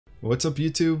What's up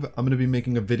YouTube? I'm going to be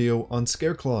making a video on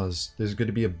Scareclaws. There's going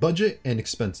to be a budget and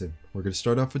expensive. We're going to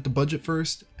start off with the budget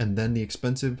first and then the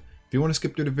expensive. If you want to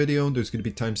skip through the video, there's going to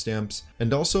be timestamps.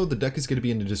 And also the deck is going to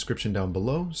be in the description down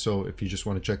below. So if you just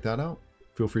want to check that out,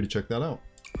 feel free to check that out.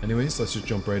 Anyways, let's just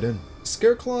jump right in.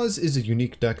 Scareclaws is a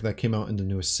unique deck that came out in the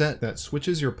newest set that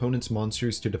switches your opponent's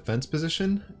monsters to defense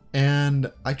position.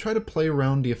 And I try to play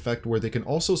around the effect where they can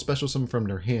also special summon from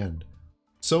their hand.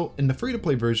 So in the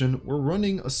free-to-play version, we're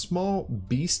running a small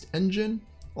beast engine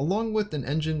along with an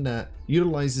engine that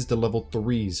utilizes the level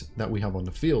 3s that we have on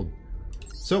the field.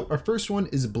 So our first one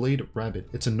is Blade Rabbit.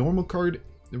 It's a normal card,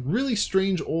 a really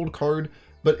strange old card,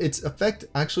 but its effect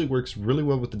actually works really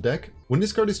well with the deck. When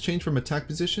this card is changed from attack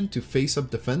position to face-up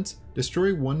defense,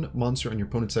 destroy one monster on your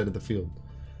opponent's side of the field.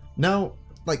 Now,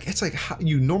 it's like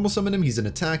you normal summon him, he's an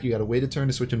attack, you gotta wait a turn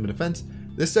to switch him to defense.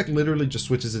 This deck literally just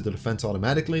switches it to defense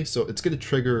automatically, so it's gonna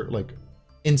trigger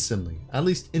instantly, at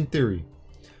least in theory.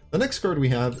 The next card we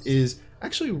have is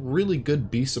actually a really good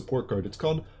beast support card. It's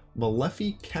called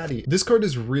Melffy Catty. This card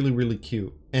is really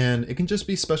cute, and it can just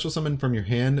be special summoned from your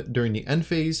hand during the end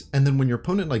phase, and then when your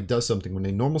opponent does something, when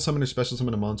they normal summon or special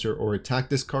summon a monster or attack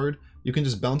this card, you can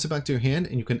just bounce it back to your hand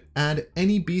and you can add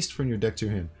any beast from your deck to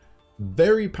your hand.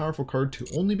 Very powerful card to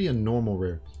only be a normal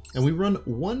rare. And we run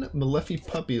one Melffy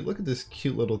Puppy. Look at this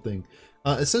cute little thing.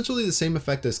 Essentially the same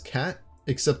effect as Cat,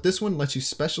 except this one lets you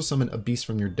special summon a beast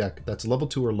from your deck that's level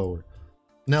 2 or lower.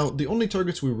 Now, the only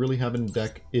targets we really have in the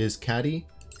deck is Catty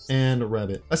and a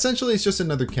Rabbit. Essentially, it's just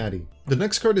another Catty. The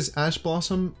next card is Ash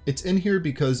Blossom. It's in here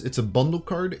because it's a bundle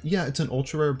card. Yeah, it's an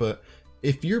ultra rare, but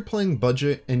if you're playing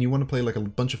budget and you want to play a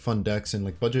bunch of fun decks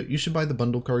and budget, you should buy the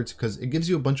bundle cards because it gives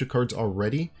you a bunch of cards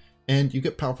already. And you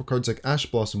get powerful cards like Ash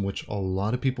Blossom, which a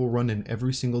lot of people run in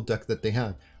every single deck that they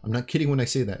have. I'm not kidding when I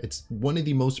say that. It's one of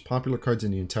the most popular cards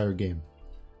in the entire game.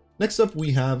 Next up,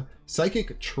 we have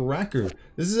Psychic Tracker.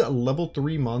 This is a level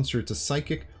 3 monster. It's a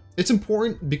psychic. It's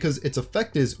important because its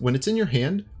effect is when it's in your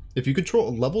hand, if you control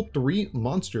a level 3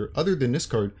 monster other than this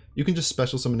card, you can just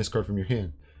special summon this card from your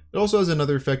hand. It also has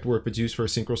another effect where if it's used for a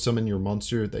synchro summon, your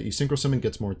monster that you synchro summon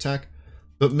gets more attack.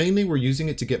 But mainly we're using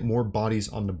it to get more bodies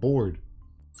on the board.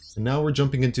 And now we're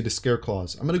jumping into the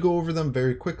Scareclaws. I'm going to go over them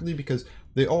very quickly because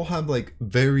they all have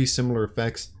very similar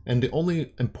effects, and the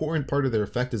only important part of their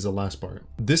effect is the last part.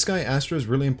 This guy Astra is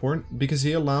really important because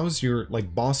he allows your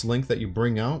boss link that you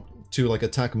bring out to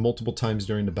attack multiple times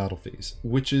during the battle phase,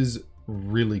 which is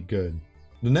really good.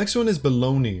 The next one is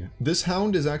Belone. This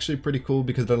hound is actually pretty cool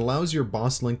because it allows your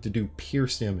boss link to do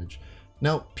pierce damage.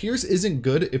 Now, Pierce isn't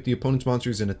good if the opponent's monster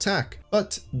is in attack,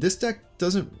 but this deck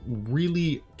doesn't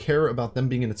really care about them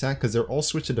being in attack because they're all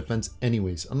switched to defense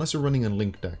anyways, unless you're running a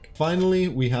Link deck. Finally,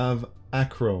 we have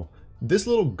Acro. This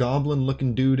little goblin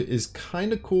looking dude is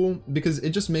kind of cool because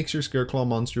it just makes your Scareclaw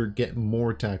monster get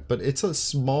more attack, but it's a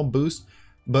small boost.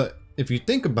 But if you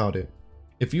think about it,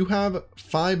 if you have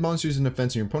 5 monsters in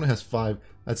defense and your opponent has 5,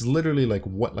 that's literally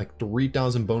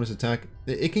 3,000 bonus attack.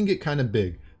 It can get kind of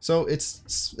big. So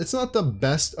it's not the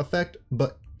best effect,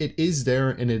 but it is there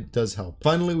and it does help.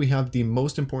 Finally, we have the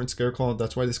most important Scareclaw.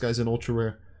 That's why this guy's an ultra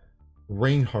rare,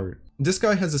 Reichheart. This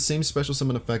guy has the same special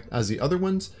summon effect as the other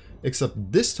ones,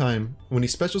 except this time, when he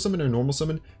special summon or normal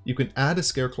summon, you can add a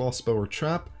Scareclaw spell or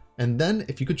trap, and then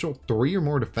if you control 3 or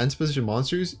more defense position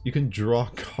monsters, you can draw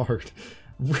a card.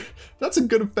 That's a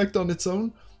good effect on its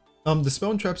own. The spell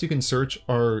and traps you can search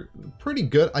are pretty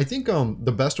good. I think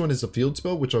the best one is a field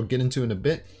spell, which I'll get into in a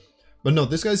bit. But no,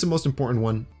 this guy's the most important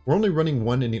one. We're only running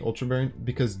one in the ultra variant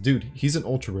because, dude, he's an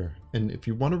ultra rare. And if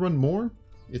you want to run more,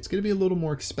 it's going to be a little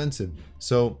more expensive.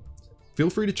 So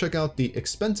feel free to check out the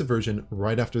expensive version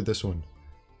right after this one.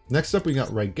 Next up, we got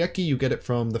Raigeki. You get it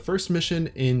from the first mission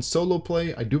in solo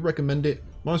play. I do recommend it.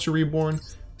 Monster Reborn,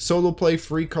 solo play,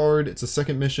 free card. It's a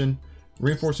second mission.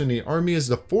 Reinforcing the army is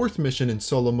the 4th mission in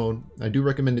solo mode. I do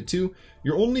recommend it too.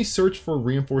 Your only search for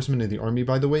reinforcement in the army,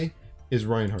 by the way, is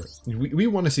Reichheart. We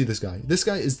want to see this guy. This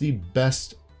guy is the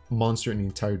best monster in the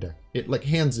entire deck.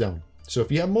 Hands down. So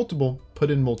if you have multiple, put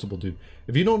in multiple, dude.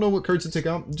 If you don't know what cards to take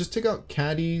out, just take out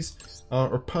Catties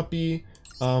or Puppy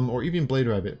or even Blade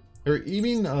Rabbit or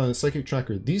even Psychic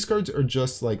Tracker. These cards are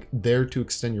just there to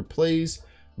extend your plays.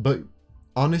 But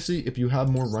honestly, if you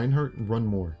have more Reichheart, run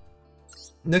more.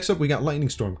 Next up, we got Lightning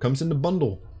Storm. Comes in the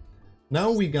bundle. Now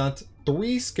we got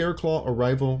 3 Scareclaw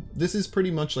Arrival. This is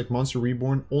pretty much like Monster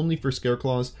Reborn, only for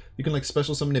Scareclaws. You can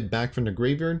special summon it back from the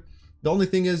graveyard. The only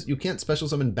thing is you can't special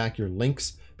summon back your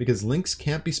Links because Links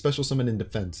can't be special summoned in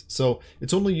defense. So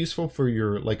it's only useful for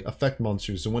your effect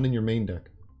monsters, the one in your main deck.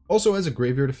 Also has a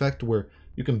graveyard effect where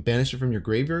you can banish it from your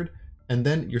graveyard, and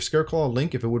then your Scareclaw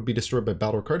Link, if it would be destroyed by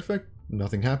battle or card effect,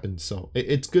 nothing happens. So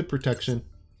it's good protection.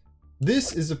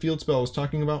 This is the field spell I was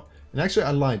talking about. And actually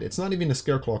I lied, it's not even a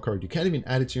Scareclaw card. You can't even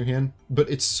add it to your hand, but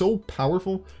it's so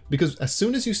powerful because as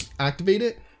soon as you activate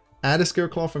it, add a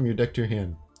Scareclaw from your deck to your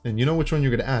hand. And you know which one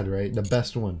you're gonna add, right? The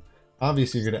best one.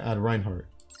 Obviously you're gonna add Reichheart.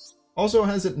 Also it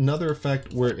has another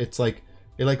effect where it's like,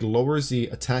 it like lowers the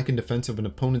attack and defense of an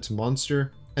opponent's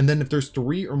monster. And then if there's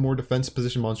 3 or more defense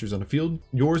position monsters on the field,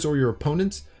 yours or your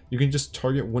opponent's, you can just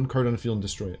target 1 card on the field and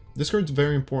destroy it. This card's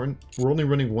very important. We're only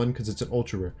running 1 because it's an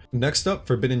ultra rare. Next up,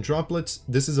 Forbidden Droplets.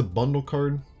 This is a bundle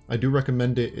card. I do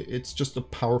recommend it. It's just a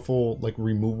powerful like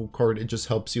removal card. It just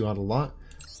helps you out a lot.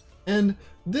 And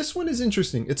this one is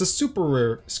interesting. It's a super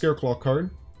rare Scareclaw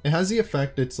card. It has the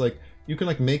effect, it's like you can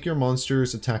like make your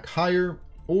monsters attack higher,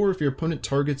 or if your opponent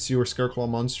targets your Scareclaw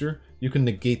monster, you can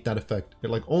negate that effect.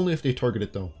 Like only if they target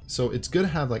it though. So it's good to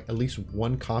have like at least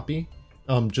 1 copy.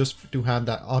 Just to have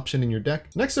that option in your deck.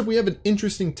 Next up, we have an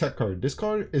interesting tech card. This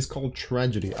card is called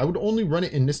Tragedy. I would only run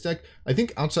it in this deck. I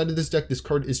think outside of this deck, this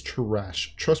card is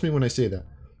trash. Trust me when I say that.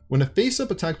 When a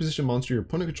face-up attack position monster your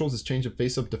opponent controls is changed to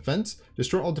face-up defense,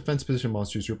 destroy all defense position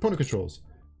monsters your opponent controls.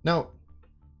 Now,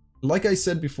 like I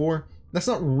said before, that's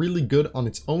not really good on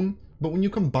its own, but when you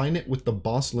combine it with the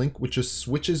boss link, which just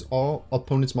switches all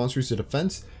opponent's monsters to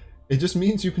defense, it just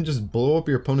means you can just blow up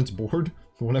your opponent's board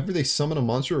whenever they summon a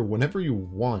monster or whenever you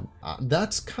want.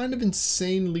 That's kind of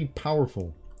insanely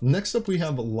powerful. Next up, we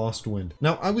have Lost Wind.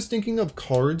 Now, I was thinking of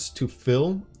cards to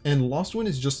fill, and Lost Wind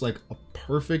is just like a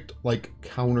perfect like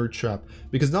counter trap,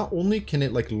 because not only can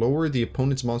it like lower the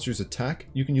opponent's monster's attack,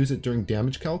 you can use it during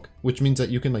damage calc, which means that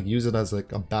you can like use it as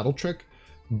like a battle trick,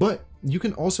 but you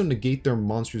can also negate their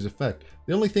monster's effect.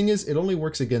 The only thing is, it only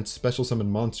works against special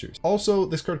summon monsters. Also,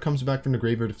 this card comes back from the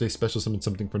graveyard if they special summon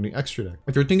something from the extra deck.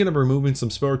 If you're thinking of removing some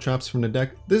spell or traps from the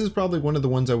deck, this is probably one of the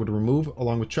ones I would remove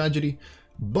along with Tragedy,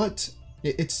 but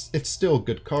it's still a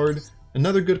good card.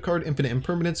 Another good card, Infinite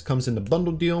Impermanence, comes in the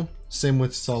bundle deal. Same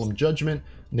with Solemn Judgment.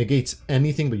 Negates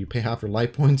anything, but you pay half your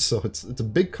life points, so it's a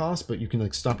big cost, but you can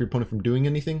like stop your opponent from doing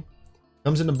anything.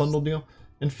 Comes in the bundle deal.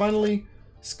 And finally,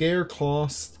 Scareclaw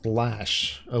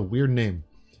Sclash, a weird name.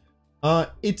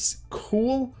 It's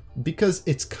cool because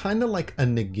it's kind of like a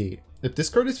negate. If this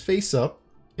card is face up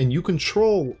and you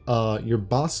control your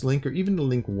boss link or even the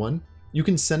link 1, you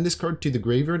can send this card to the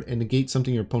graveyard and negate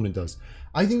something your opponent does.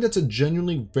 I think that's a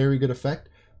genuinely very good effect.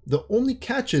 The only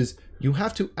catch is you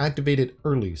have to activate it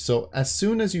early. So as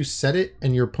soon as you set it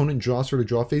and your opponent draws for the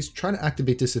draw phase, try to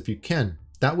activate this if you can.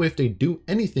 That way if they do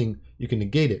anything, you can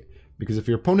negate it. Because if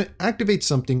your opponent activates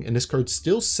something and this card's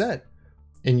still set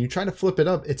and you try to flip it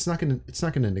up, it's not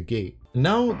gonna negate.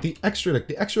 Now the extra deck.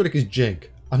 The extra deck is jank.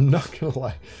 I'm not gonna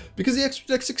lie. Because the extra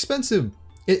deck's expensive.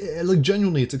 Like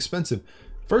genuinely, it's expensive.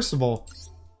 First of all,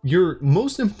 your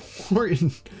most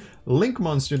important link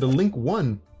monster, the link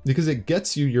 1, because it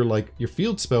gets you your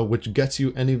field spell, which gets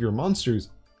you any of your monsters,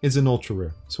 is an ultra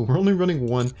rare. So we're only running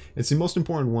 1. It's the most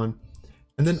important one.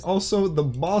 And then also the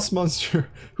boss monster,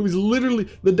 who's literally,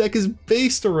 the deck is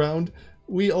based around,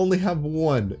 we only have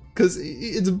 1. Because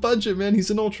it's budget, man,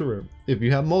 he's an ultra rare. If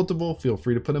you have multiple, feel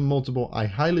free to put in multiple. I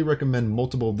highly recommend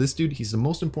multiple of this dude. He's the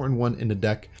most important one in the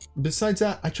deck. Besides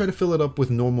that, I try to fill it up with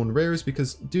normal and rares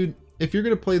because, dude, if you're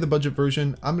going to play the budget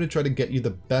version, I'm going to try to get you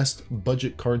the best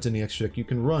budget cards in the extra deck you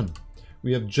can run.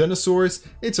 We have Genosaurus.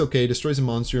 It's okay, destroys a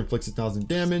monster, inflicts 1,000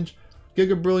 damage.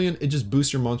 Giga-Brilliant, it just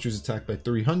boosts your monster's attack by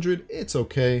 300. It's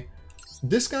okay.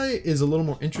 This guy is a little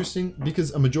more interesting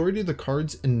because a majority of the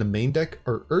cards in the main deck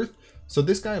are Earth. So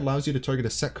this guy allows you to target a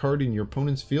set card in your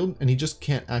opponent's field and he just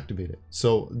can't activate it.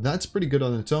 So that's pretty good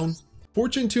on its own.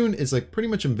 Fortune Tune is like pretty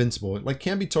much invincible. It like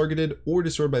can't be targeted or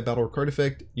destroyed by battle or card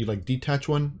effect. You like detach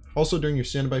one. Also during your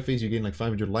standby phase, you gain like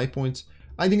 500 life points.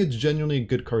 I think it's genuinely a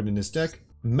good card in this deck.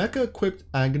 Mecha Equipped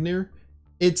Agnir,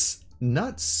 it's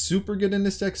not super good in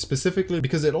this deck specifically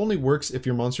because it only works if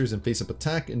your monster is in face-up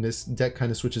attack, and this deck kind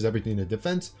of switches everything to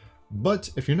defense. But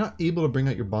if you're not able to bring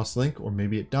out your boss link, or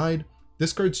maybe it died,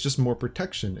 this card's just more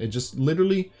protection. It just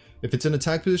literally, if it's in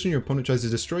attack position, your opponent tries to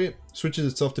destroy it, switches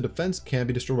itself to defense, can't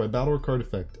be destroyed by battle or card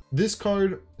effect. This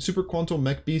card, Super Quantum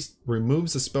Mech Beast,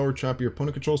 removes a spell or trap your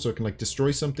opponent controls so it can like destroy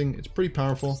something. It's pretty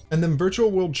powerful. And then Virtual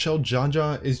World Shell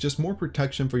Jaja is just more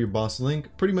protection for your boss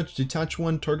link. Pretty much detach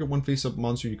one, target one face-up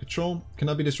monster you control,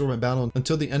 cannot be destroyed by battle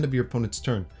until the end of your opponent's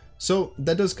turn. So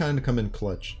that does kind of come in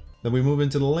clutch. Then we move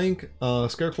into the link.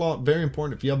 Scareclaw, very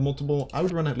important. If you have multiple, I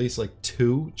would run at least like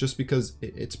 2 just because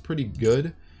it's pretty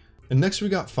good. And next we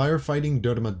got Firefighting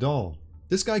Dermadal.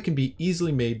 This guy can be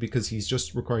easily made because he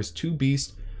just requires 2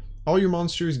 beasts. All your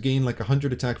monsters gain like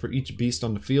 100 attack for each beast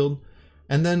on the field.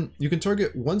 And then you can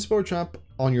target one spell or trap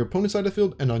on your opponent's side of the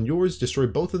field and on yours, destroy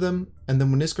both of them. And then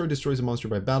when this card destroys a monster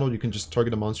by battle, you can just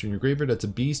target a monster in your graveyard that's a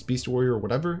beast, beast warrior, or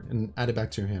whatever, and add it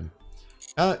back to your hand.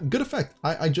 Good effect.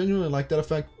 I genuinely like that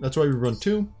effect. That's why we run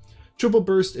 2. Triple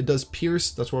burst, it does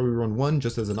pierce. That's why we run 1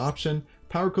 just as an option.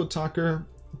 Power Code Talker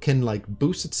can like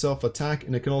boost itself attack,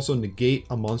 and it can also negate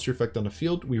a monster effect on the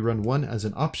field. We run 1 as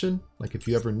an option, like if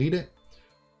you ever need it.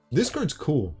 This card's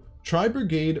cool. Tri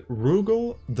Brigade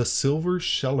Rugal the Silver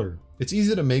Sheller. It's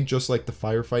easy to make, just like the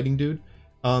firefighting dude.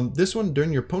 This one,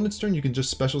 during your opponent's turn, you can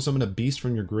just special summon a beast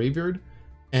from your graveyard.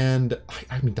 And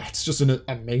I mean, that's just an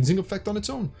amazing effect on its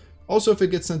own. Also, if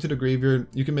it gets sent to the graveyard,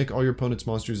 you can make all your opponent's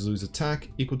monsters lose attack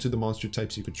equal to the monster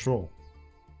types you control.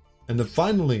 And then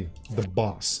finally, the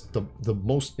boss, the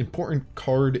most important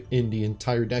card in the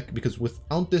entire deck, because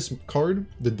without this card,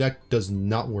 the deck does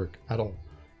not work at all.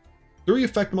 3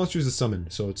 effect monsters is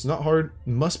summoned, so it's not hard,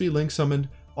 must be link summoned.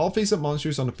 All face-up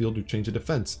monsters on the field will change to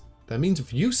defense. That means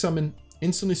if you summon,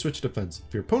 instantly switch defense.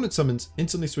 If your opponent summons,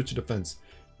 instantly switch to defense.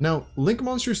 Now, link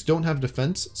monsters don't have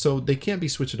defense, so they can't be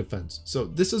switched to defense. So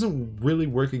this doesn't really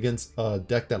work against a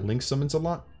deck that link summons a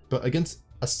lot, but against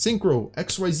a Synchro,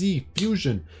 XYZ,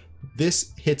 Fusion,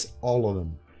 this hits all of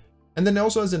them. And then it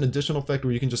also has an additional effect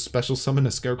where you can just special summon a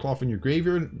Scareclaw from your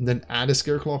graveyard, and then add a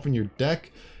Scareclaw from your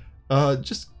deck.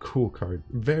 Just cool card,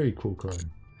 very cool card.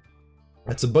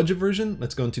 That's a budget version.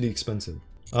 Let's go into the expensive.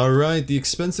 All right, the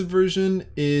expensive version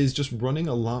is just running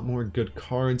a lot more good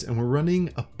cards, and we're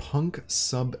running a Punk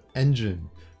sub engine.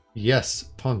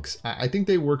 Yes, punks. I think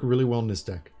they work really well in this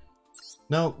deck.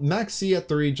 Now, Max C at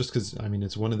 3, just because, I mean,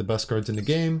 it's one of the best cards in the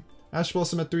game. Ash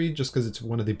Blossom at 3, just because it's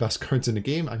one of the best cards in the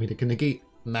game. I mean, it can negate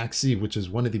Max C, which is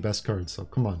one of the best cards, so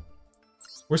come on.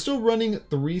 We're still running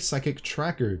 3 Psychic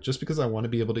Tracker, just because I want to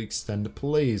be able to extend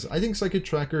plays. I think Psychic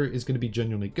Tracker is going to be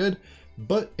genuinely good,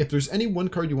 but if there's any one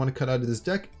card you want to cut out of this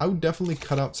deck, I would definitely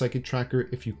cut out Psychic Tracker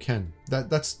if you can.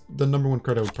 That's the #1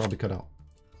 card I would probably cut out.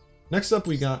 Next up,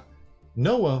 we got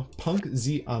Noah Punk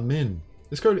Z Amin.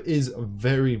 This card is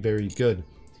very, very good.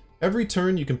 Every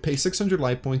turn, you can pay 600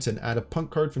 life points and add a Punk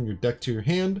card from your deck to your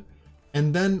hand.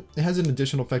 And then it has an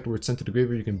additional effect where it's sent to the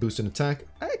graveyard, you can boost an attack.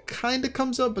 It kind of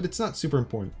comes up, but it's not super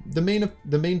important. The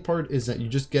main part is that you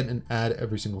just get an add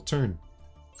every single turn.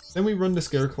 Then we run the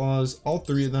Scareclaws, all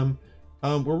 3 of them.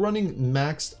 We're running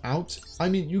maxed out. I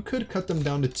mean, you could cut them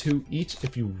down to 2 each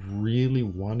if you really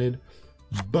wanted,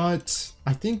 but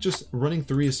I think just running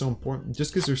 3 is so important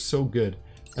just because they're so good.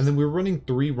 And then we're running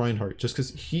 3 Reichheart just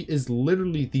because he is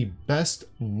literally the best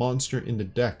monster in the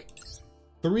deck.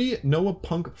 3 Noah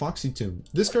Punk Foxy Tomb.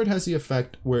 This card has the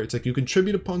effect where it's like you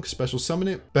contribute a Punk, special summon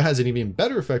it, but has an even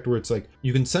better effect where it's like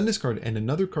you can send this card and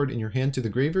another card in your hand to the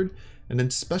graveyard and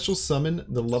then special summon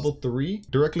the level 3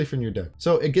 directly from your deck.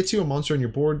 So it gets you a monster on your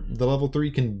board. The level 3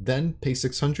 can then pay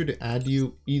 600 to add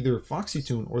you either Foxy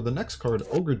Tune or the next card,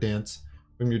 Ogre Dance,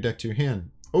 from your deck to your hand.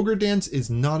 Ogre Dance is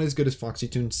not as good as Foxy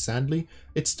Tune, sadly.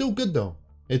 It's still good though.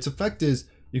 Its effect is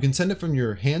you can send it from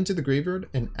your hand to the graveyard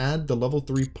and add the level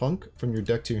 3 Punk from your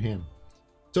deck to your hand.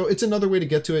 So it's another way to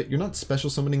get to it. You're not special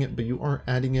summoning it, but you are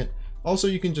adding it. Also,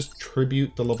 you can just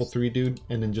tribute the level 3 dude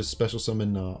and then just special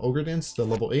summon Ogre Dance, the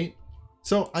level 8.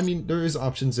 So, I mean, there is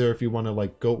options there if you want to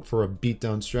like go for a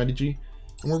beatdown strategy.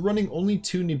 And we're running only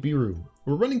 2 Nibiru.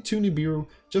 We're running 2 Nibiru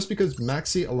just because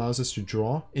Maxi allows us to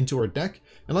draw into our deck.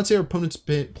 And let's say our opponent's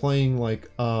playing like,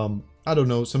 I don't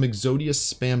know, some Exodia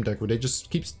spam deck where they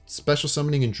just keep special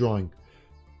summoning and drawing.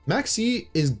 Maxi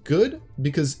is good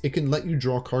because it can let you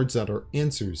draw cards that are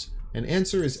answers. An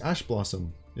answer is Ash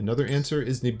Blossom. Another answer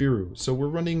is Nibiru. So we're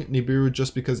running Nibiru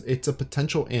just because it's a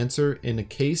potential answer in a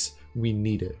case we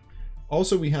need it.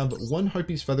 Also, we have 1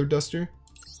 Harpy's Feather Duster,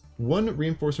 1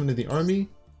 Reinforcement of the Army,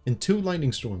 and 2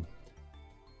 Lightning Storm.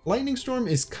 Lightning Storm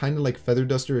is kind of like Feather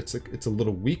Duster. It's a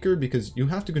little weaker because you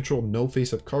have to control no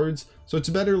face-up cards. So it's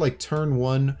better like turn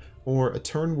 1 or a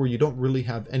turn where you don't really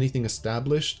have anything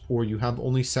established or you have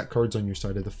only set cards on your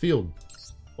side of the field.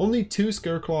 Only 2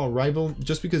 Scareclaw Arrival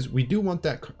just because we do want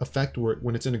that effect where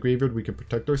when it's in a graveyard we can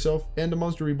protect ourselves, and the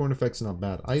Monster Reborn effect's not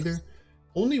bad either.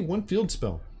 Only 1 field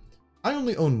spell. I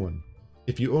only own 1.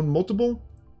 If you own multiple,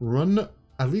 run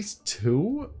at least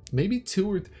 2, maybe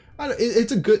 2 or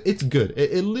it's good.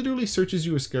 It literally searches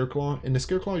you a Scareclaw, and the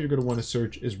Scareclaw you're going to want to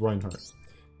search is Reichheart.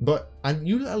 But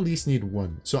you at least need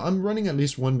 1. So I'm running at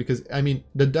least 1 because, I mean,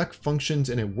 the deck functions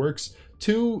and it works.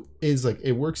 2 is like,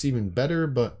 it works even better,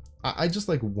 but I just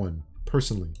like 1,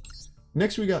 personally.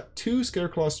 Next, we got 2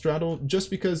 Scareclaw Straddle, just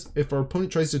because if our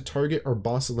opponent tries to target our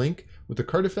boss Link with a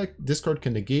card effect, this card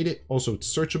can negate it. Also,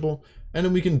 it's searchable, and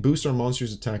then we can boost our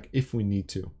monster's attack if we need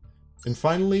to. And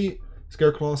finally,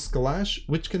 Scareclaw Sclash,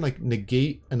 which can like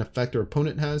negate an effect our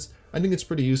opponent has. I think it's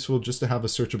pretty useful just to have a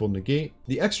searchable negate.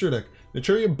 The extra deck,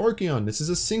 Naturia Barkion. This is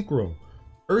a Synchro.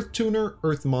 Earth Tuner,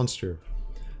 Earth Monster.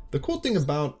 The cool thing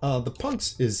about the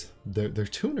punks is they're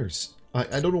tuners.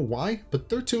 I don't know why, but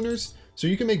they're tuners. So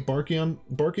you can make Barkion.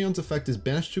 Barkion's effect is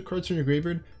banish 2 cards from your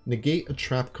graveyard, negate a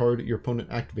trap card your opponent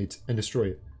activates, and destroy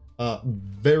it.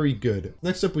 Very good.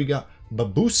 Next up we got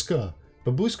Babushka.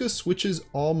 Babushka switches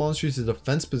all monsters to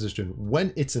defense position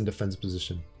when it's in defense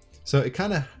position. So it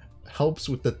kind of helps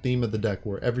with the theme of the deck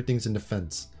where everything's in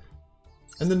defense.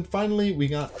 And then finally we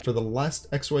got, for the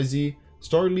last XYZ,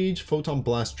 Star Liege Photon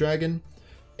Blast Dragon.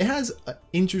 It has an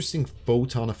interesting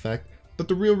photon effect, but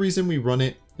the real reason we run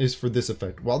it is for this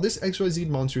effect. While this XYZ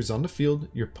monster is on the field,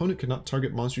 your opponent cannot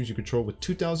target monsters you control with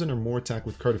 2000 or more attack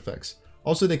with card effects.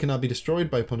 Also, they cannot be destroyed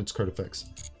by opponent's card effects.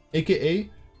 AKA,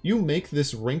 you make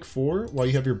this rank 4 while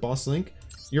you have your boss link.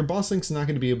 Your boss link's not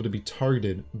going to be able to be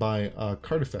targeted by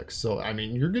card effects. So, I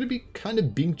mean, you're going to be kind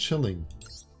of being chilling.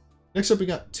 Next up, we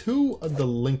got 2 of the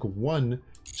link 1.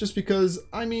 Just because,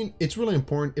 I mean, it's really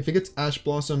important. If it gets Ash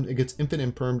Blossomed, it gets Infinite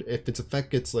Impermanence. If its effect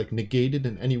gets like negated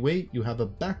in any way, you have a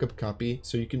backup copy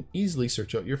so you can easily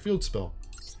search out your field spell.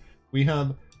 We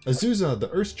have Azusa, the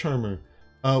Earth Charmer.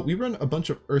 We run a bunch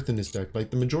of Earth in this deck. Like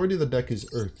the majority of the deck is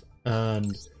Earth.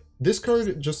 And this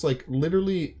card just like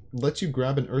literally lets you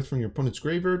grab an Earth from your opponent's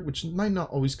graveyard, which might not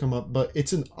always come up, but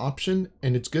it's an option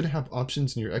and it's good to have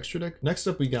options in your extra deck. Next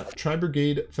up, we got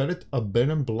Tri-Brigade Ferret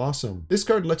Aberan Blossom. This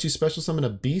card lets you special summon a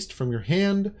beast from your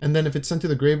hand, and then if it's sent to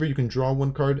the graveyard, you can draw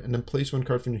 1 card and then place 1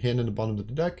 card from your hand in the bottom of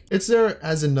the deck. It's there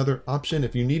as another option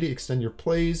if you need to extend your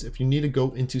plays, if you need to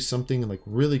go into something like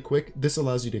really quick, this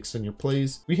allows you to extend your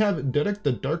plays. We have Derek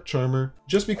the Dark Charmer,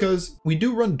 just because we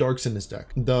do run darks in this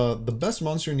deck. The best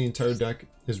monster in the entire deck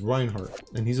is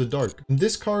Reichheart, and he's a dark.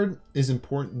 This card is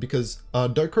important because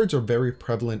dark cards are very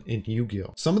prevalent in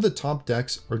Yu-Gi-Oh! Some of the top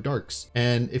decks are darks,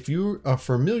 and if you are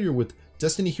familiar with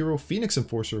Destiny Hero Phoenix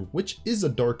Enforcer, which is a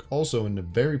dark also and a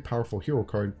very powerful hero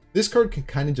card, this card can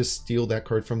kind of just steal that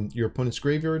card from your opponent's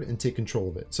graveyard and take control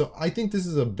of it. So I think this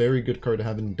is a very good card to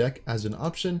have in the deck as an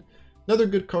option. Another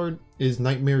good card is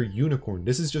Nightmare Unicorn.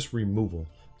 This is just removal.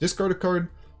 Discard a card,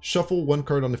 shuffle 1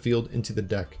 card on the field into the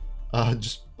deck.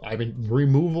 I mean,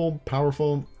 removal,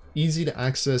 powerful, easy to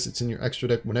access. It's in your extra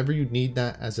deck. Whenever you need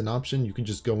that as an option, you can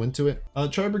just go into it.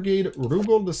 Tri-Brigade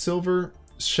Rugal the Silver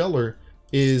Sheller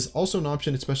is also an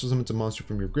option. It special summons a monster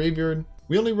from your graveyard.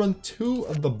 We only run 2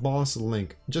 of the boss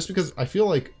link, just because I feel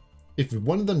like if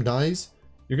one of them dies,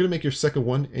 you're going to make your second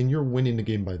one and you're winning the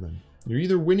game by then. You're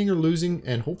either winning or losing,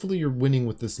 and hopefully you're winning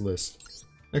with this list.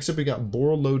 Next up, we got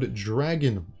Borreload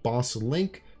Dragon boss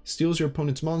link. Steals your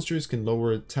opponent's monsters, can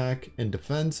lower attack and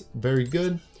defense. Very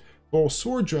good. Ball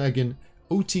Sword Dragon,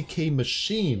 OTK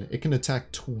Machine. It can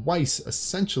attack twice,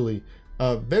 essentially.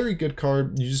 Very good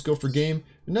card. You just go for game.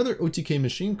 Another OTK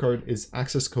Machine card is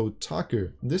Access Code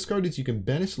Talker. This card is you can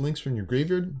banish links from your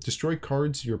graveyard, destroy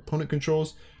cards your opponent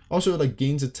controls. Also, it like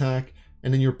gains attack,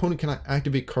 and then your opponent cannot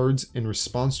activate cards in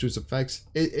response to its effects.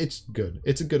 It's good.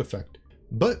 It's a good effect.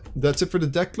 But that's it for the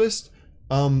deck list.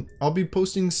 I'll be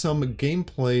posting some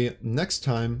gameplay next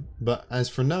time, but as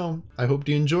for now, I hope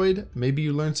you enjoyed, maybe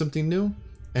you learned something new,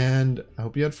 and I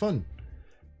hope you had fun.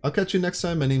 I'll catch you next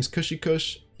time. My name's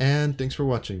KushiKush, and thanks for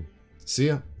watching. See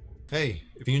ya. Hey,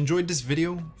 if you enjoyed this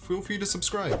video, feel free to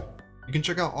subscribe. You can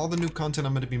check out all the new content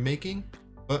I'm going to be making,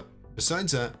 but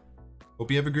besides that, hope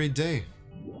you have a great day.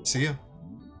 See ya.